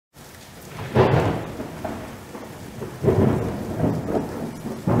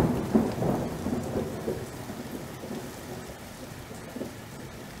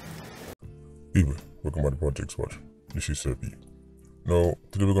Politics Watch. This is Sir P. Now,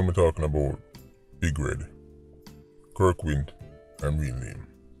 today we're going to be talking about Big Red, Kirkwind, and real name.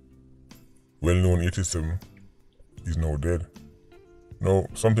 Well-known 87 is now dead. Now,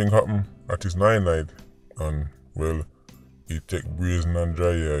 something happened at his night and, well, it take brazen and dry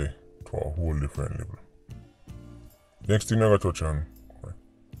eye to a whole different level. Next thing I'm going to touch on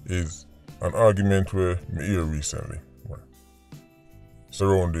is an argument where me hear recently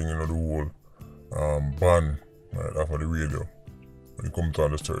surrounding the whole ban off of the radio when it comes to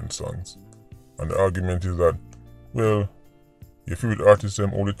other certain songs. And the argument is that, well, your favorite artists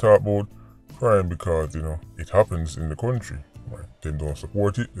only talk about crime because, it happens in the country. They don't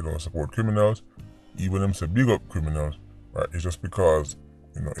support it, they don't support criminals. Even them say big up criminals, it's just because,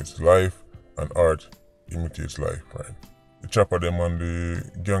 it's life and art imitates life, The chopper them and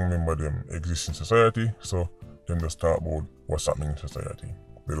the gang member them exist in society, so them just talk about what's happening in society.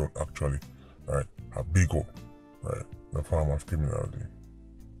 They don't actually, have big up, the form of criminality.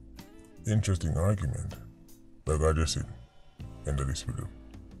 Interesting argument, like I just said, end of this video.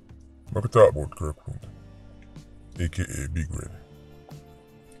 I'm going to talk about Kirkwind, aka Big Red.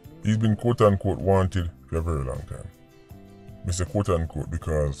 He's been quote-unquote wanted for a very long time. I say quote-unquote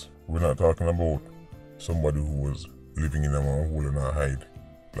because we're not talking about somebody who was living in a hole and a hide,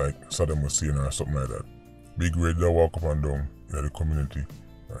 like Saddam was saying or something like that. Big Red that walk up and down in the community,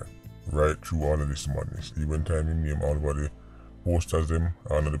 right through all of this madness. Even time he name all over the posters them,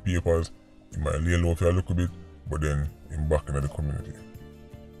 all of the papers, he might lay low for a little bit, but then him back in the community.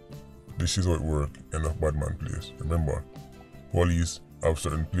 This is how it works in a bad man place. Remember, police have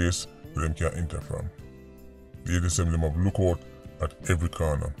certain place where them can't enter from. The 87 them have lookout at every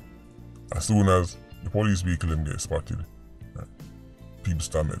corner. As soon as the police vehicle them get spotted, people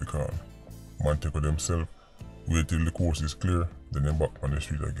stand at the corner. Man take of themselves, wait till the coast is clear, then them back on the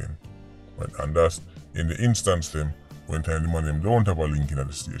street again. And that's in the instance them when time the man them don't have a link in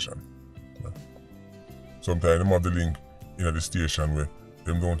the station. Sometimes them have the link in the station where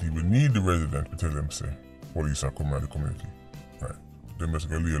them don't even need the resident to tell them say police are coming out the community. Them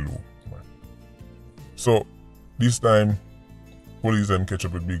just go lay low. So this time police them catch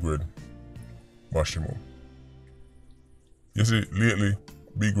up with Big Red, mash him up. You see, lately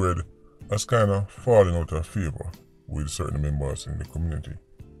Big Red has kinda fallen out of favor with certain members in the community.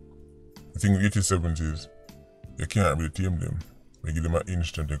 The thing with 87s is you can't really tame them. You give them an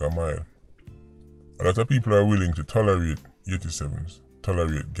inch and take a mile. A lot of people are willing to tolerate 87s,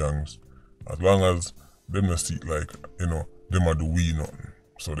 tolerate gangs, as long as them not see it like, them are do we nothing.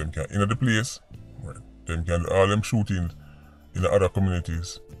 So them can enter the place, them can do all them shootings in the other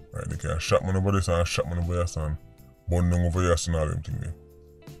communities, They can shot man over this and shot man over this and burn down over here and all them things.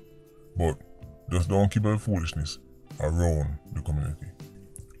 But just don't keep the foolishness around the community.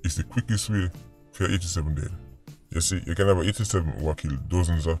 It's the quickest way for 87 dead. You see, you can have 87 who will kill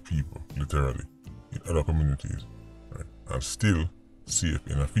dozens of people, literally, in other communities, and still safe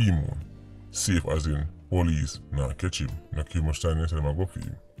in a female. Safe as in police not catch him, not keep much time inside them go for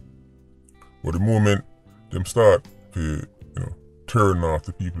him. But the moment them start to, turn off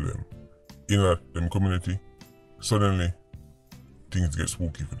the people them in them community, suddenly things get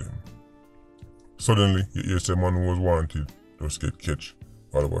spooky for them. Suddenly you hear someone who was wanted just get catch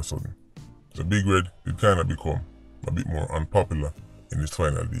all of a sudden. So Big Red did kind of become a bit more unpopular in his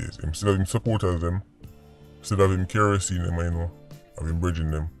final days. Instead of him supporters them, instead of him kerosene them, of him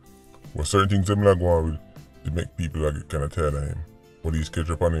bridging them, but certain things them like go on with to make people get kind of tired of him. Police catch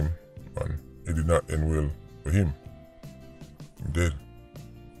up on him and it did not end well for him. He dead.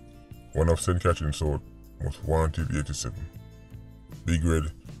 One of St. Catherine's South most wanted 87. Big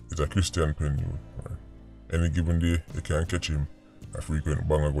Red is a Christian pen youth. Any given day you can catch him a frequent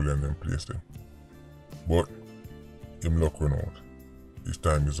banger gully and them place them. But him luck run out. His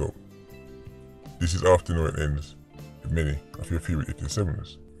time is up. This is often how it ends with many of your favorite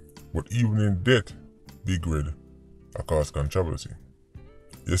 87s. But even in death, Big Red a cause controversy.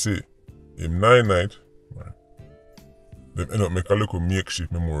 You see, in night, them end up make a little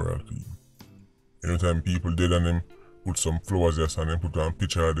makeshift memorial for him. Anytime people dead on them, put some flowers there and then put on a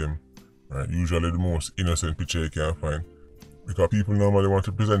picture of them. Usually the most innocent picture you can find. Because people normally want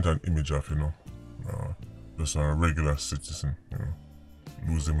to present an image of, just a regular citizen,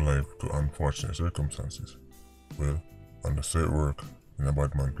 losing life to unfortunate circumstances. Well, and the it work in a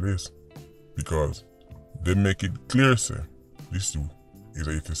bad man place. Because they make it clear, say, this dude is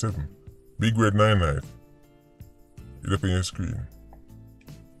 87. Big Red 99. It's up on your screen.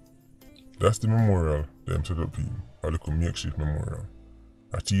 That's the memorial them set up for him. A little makeshift memorial.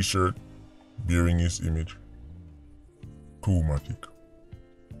 A t-shirt bearing his image. Two matic.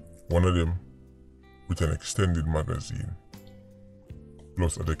 One of them with an extended magazine.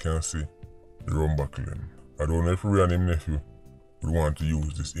 Plus, as they can see, the rum buckle him. I don't know if Ray and him nephew would want to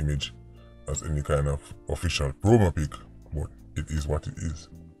use this image as any kind of official promo pic, but it is what it is.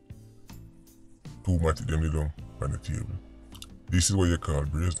 Two matty them down on the table. This is what you call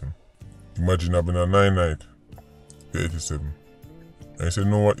brazen. Imagine having a 9 night, 87. And he said,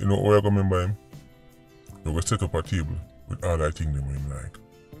 you know what, how you're going to remember him? You're going to set up a table with all that thing them him like.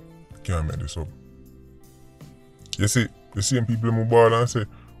 Can't make this up. You see, the same people in my ball and say,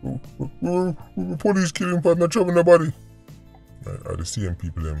 police kill him for not trouble nobody. Right, are the same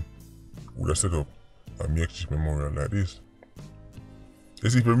people them would have set up a makeshift memorial like this. You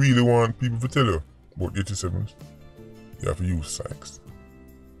see, if you really want people to tell you about 87s, you have to use Sykes.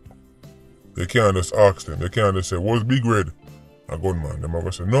 You can't just ask them, you can't just say, what's Big Red? A gunman. Them are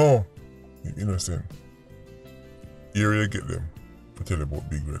going to say, no, you're innocent. Here you get them to tell you about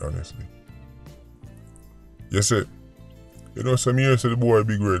Big Red, honestly. You say, some years say the boy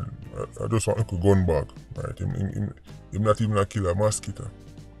Big Red, I just want a gun bag, right? Him not even a killer, mosquito.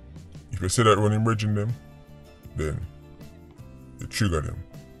 If you say that running bridging them, then you trigger them.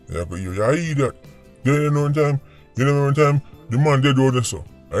 You go, you idiot. You know one time, the man dead on this so.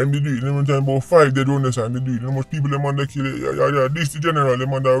 And they do it, one time about 5 dead on this and they do it. You know much people them on the kill it. Yeah, this the general,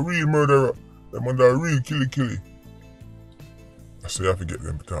 them on the real murderer. Them on the real killy. So you have to get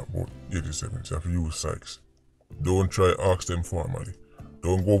them to talk about 87s. You have to use Sykes. Don't try ask them formally.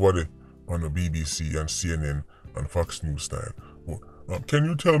 Don't go over there on the BBC and CNN and Fox News style. But, can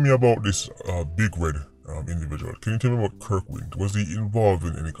you tell me about this Big Red individual? Can you tell me about Kirkwind? Was he involved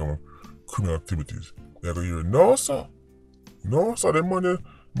in any kind of criminal activities? They go hear, no sir, them man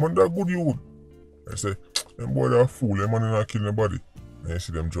that good youth. I say, them boy they a fool, them man not kill nobody. And you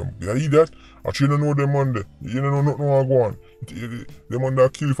see them jump. You hear that? Actually you don't know them man there. You don't know nothing what go on. Them man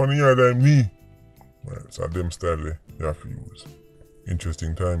that kill from the yard than me. Right, so them style you have to use.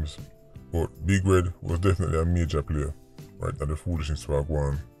 Interesting times. But Big Red was definitely a major player, right, at the foolishness was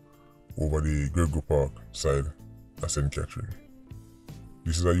going over the Gregory Park side of St. Catherine.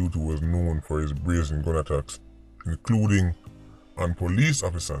 This is a youth who was known for his brazen gun attacks, including on police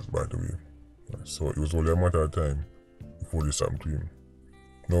officers, by the way. Right, so it was only a matter of time before this happened to him.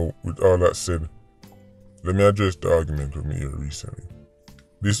 Now, with all that said, let me address the argument with me here recently.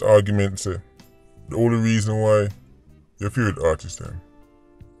 This argument says the only reason why your favorite artist then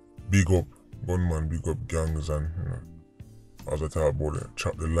big up gunman, big up gangs and as I talk about it,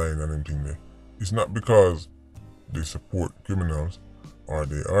 chop the line and everything there. It's not because they support criminals or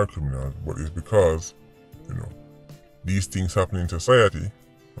they are criminals, but it's because these things happen in society,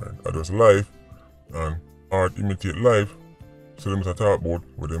 right? Are just life and art imitate life. So them talk about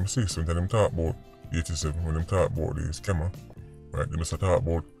what them see. Sometimes them talk about 87 when them talk about the scammer, right? Them talk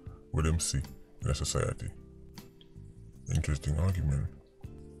about what them see in a society. Interesting argument.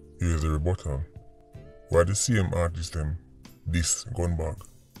 Here's the rebuttal. Why the same artist them this gun bag?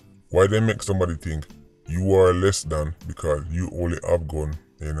 Why they make somebody think you are less than because you only have gun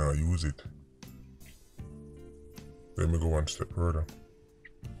and now use it? Let me go one step further.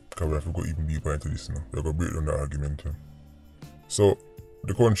 Because we have to go even deeper into this now. We have to break down the argument too. So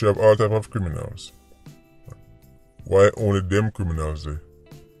the country have all type of criminals. Why only them criminals they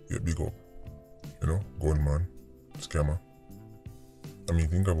get big up? Gunman, scammer. I mean,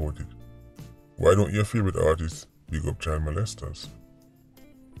 think about it. Why don't your favorite artists big up child molesters?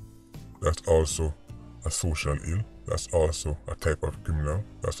 That's also a social ill. That's also a type of criminal.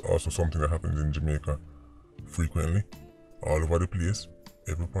 That's also something that happens in Jamaica frequently, all over the place,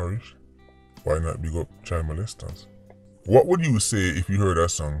 every parish. Why not big up child molesters? What would you say if you heard that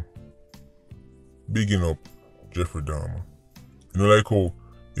song, bigging up Jeffrey Dahmer? Like how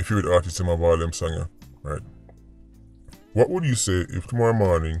your favorite artist have all them songs, right? What would you say if tomorrow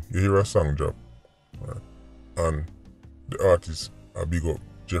morning you hear a song drop, right, and the artist a big up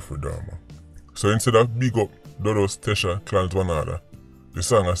Jeffrey Dahmer? So instead of big up Dodos, Tesha, Clans, one another, the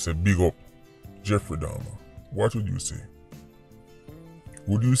song has said big up Jeffrey Dahmer. What would you say?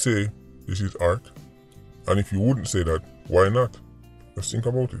 Would you say this is art? And if you wouldn't say that, why not? Just think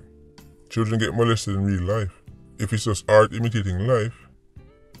about it. Children get molested in real life. If it's just art imitating life,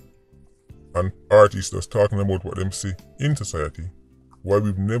 and artists just talking about what them see in society, why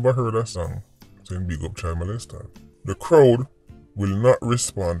we've never heard a song saying big up child molester? The crowd will not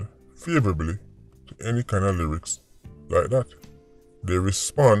respond favorably to any kind of lyrics like that. They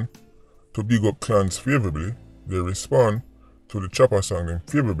respond to big up clans favorably. They respond to the chopper song them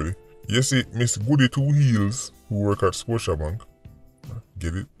favorably. You see, Miss Goody Two Heels, who work at Scotiabank,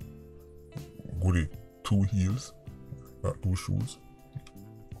 get it? Goody Two Heels, not two shoes.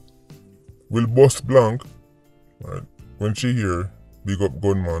 will bust blank, right, when she hear big up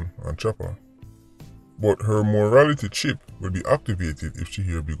gunman and chopper. But her morality chip will be activated if she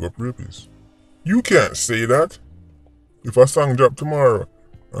hear big up rapist. You can't say that. If a song drop tomorrow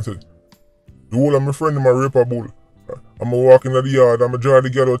and said, the whole of my friend in my raper bull, I'ma walk in the yard, I'ma draw the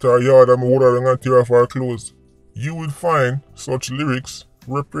girl out of her yard, I'ma hold her around and tear off her clothes, you would find such lyrics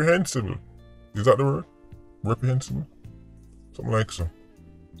reprehensible. Is that the word? Reprehensible? Something like so.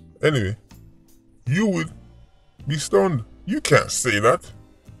 Anyway, you would be stunned. You can't say that.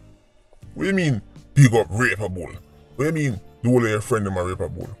 What do you mean, big up raper bull? What do you mean, the whole of your friend in my raper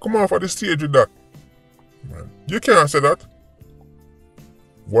bull? Come off of the stage with that. Man, you can't say that.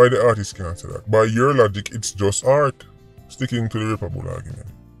 Why the artist can't say that? By your logic, it's just art. Sticking to the raper bull argument.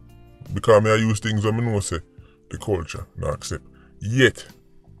 Because I use things that I know say the culture not accept. Yet,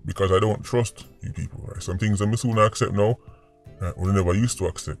 because I don't trust you people. Right? Some things I soon accept now, we never used to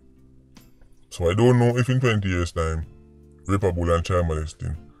accept. So I don't know if in 20 years time, raper bull and child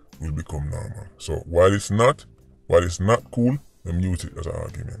molesting will become normal. So while it's not cool, I mute it as an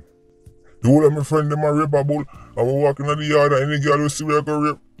argument. The whole of my friend in my raper bull, I'm walking in the yard and any girl will see where I go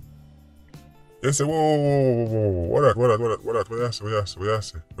rape. They say, whoa, what that, what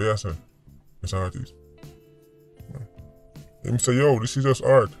you say? It's an artist. Him say, yo, this is just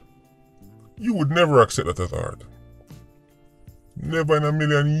art. You would never accept that as art. Never in a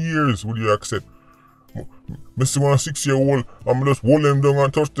million years would you accept. I see one 6-year-old, I'm just hold them down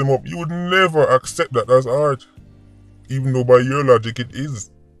and touch them up. You would never accept that as art. Even though by your logic it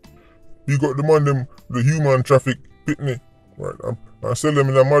is. You got the man them, the human traffic pitney, right? I sell them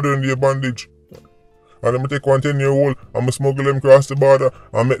in a modern day bandage. And I'm take one 10-year-old, I'm gonna smuggle them across the border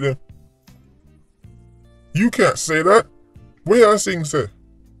and make them. You can't say that. What you saying say?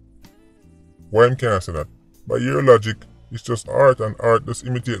 Why can't I say that? By your logic, it's just art and art just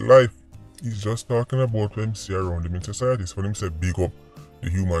imitate life. He's just talking about what him see around him in society. So when him say big up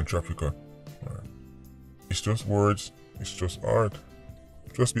the human trafficker, right? It's just words, it's just art.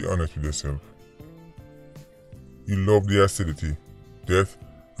 Just be honest with yourself. You love the acidity, death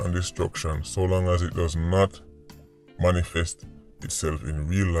and destruction so long as it does not manifest itself in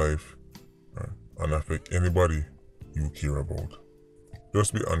real life, right, and affect anybody you care about.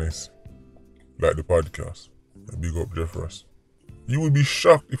 Just be honest. Like the podcast. Big up Jeff Ross. You would be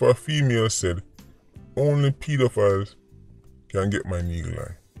shocked if a female said, only pedophiles can get my needle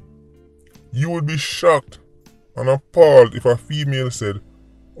eye. You would be shocked and appalled if a female said,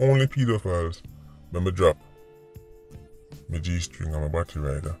 only pedophiles let me drop my G-string, I'm a battery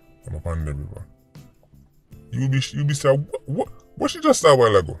rider, I'm a panda river. You would be saying, what she just said a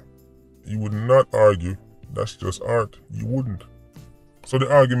while ago? You would not argue that's just art. You wouldn't. So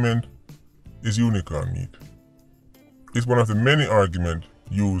the argument is unicorn meat. It's one of the many arguments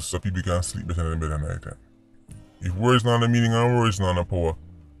used so people can sleep better in bed at night time. If words not the meaning and words not the power,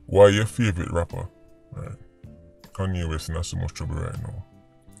 why your favorite rapper, right? Kanye West in so much trouble right now.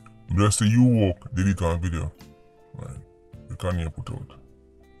 Just say you woke did it on video, right? The Kanye put out.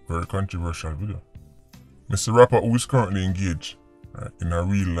 Very controversial video. Mr. Rapper who is currently engaged, right, in a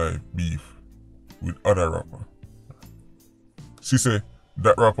real life beef with other rapper. She say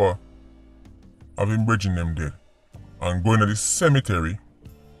that rapper have been bridging them dead and going to the cemetery,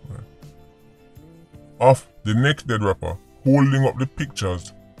 right, of the next dead rapper holding up the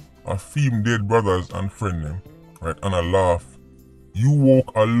pictures of film dead brothers and friend them, right, and I laugh. You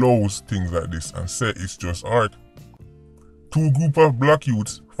woke allows things like this and say it's just art. Two group of black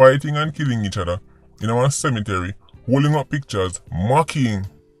youths fighting and killing each other in a cemetery, holding up pictures, mocking,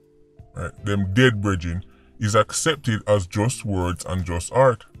 right, them dead brethren is accepted as just words and just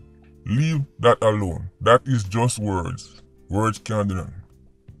art. Leave that alone. That is just words. Words can't do nothing.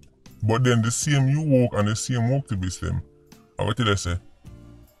 But then the same you woke and the same woke to be them, I will tell you say,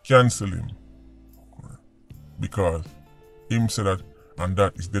 cancel him. Right? Because him said that and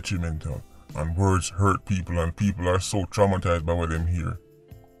that is detrimental. And words hurt people and people are so traumatized by what them hear.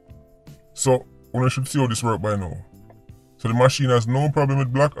 So, one should see how this work by now. So the machine has no problem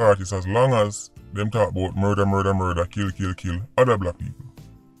with black artists as long as them talk about murder, kill other black people.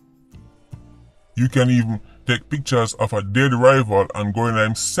 You can even take pictures of a dead rival and go in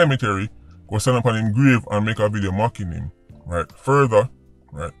a cemetery, go stand up on his grave and make a video mocking him. Right? Further,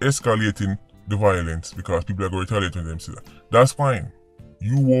 right, escalating the violence because people are going to retaliate when them see that. That's fine.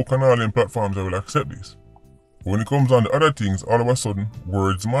 You walk on all them platforms that will accept this. But when it comes on to other things, all of a sudden,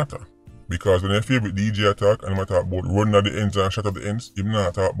 words matter. Because when your favorite DJ attack and I talk about running at the ends and shut at the ends, him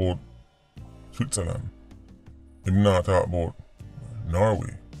not talk about Switzerland. Him not talk about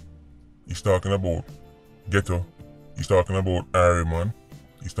Norway. He's talking about ghetto. He's talking about Iron Man.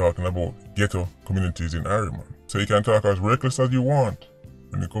 He's talking about ghetto communities in Ireland. So you can talk as reckless as you want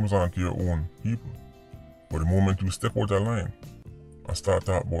when it comes on to your own people. But the moment you step out of line and start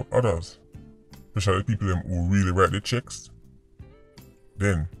talking about others, especially the people who really write the checks,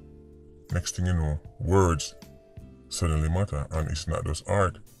 then next thing you know, words suddenly matter, and it's not just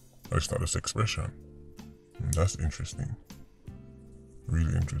art, or it's not just expression. And that's interesting.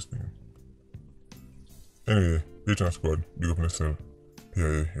 Really interesting. Anyway, Patreon Squad, big up on yourself.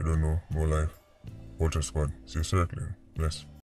 Yeah, you don't know, more life. Ultra Squad, see you circling. Bless.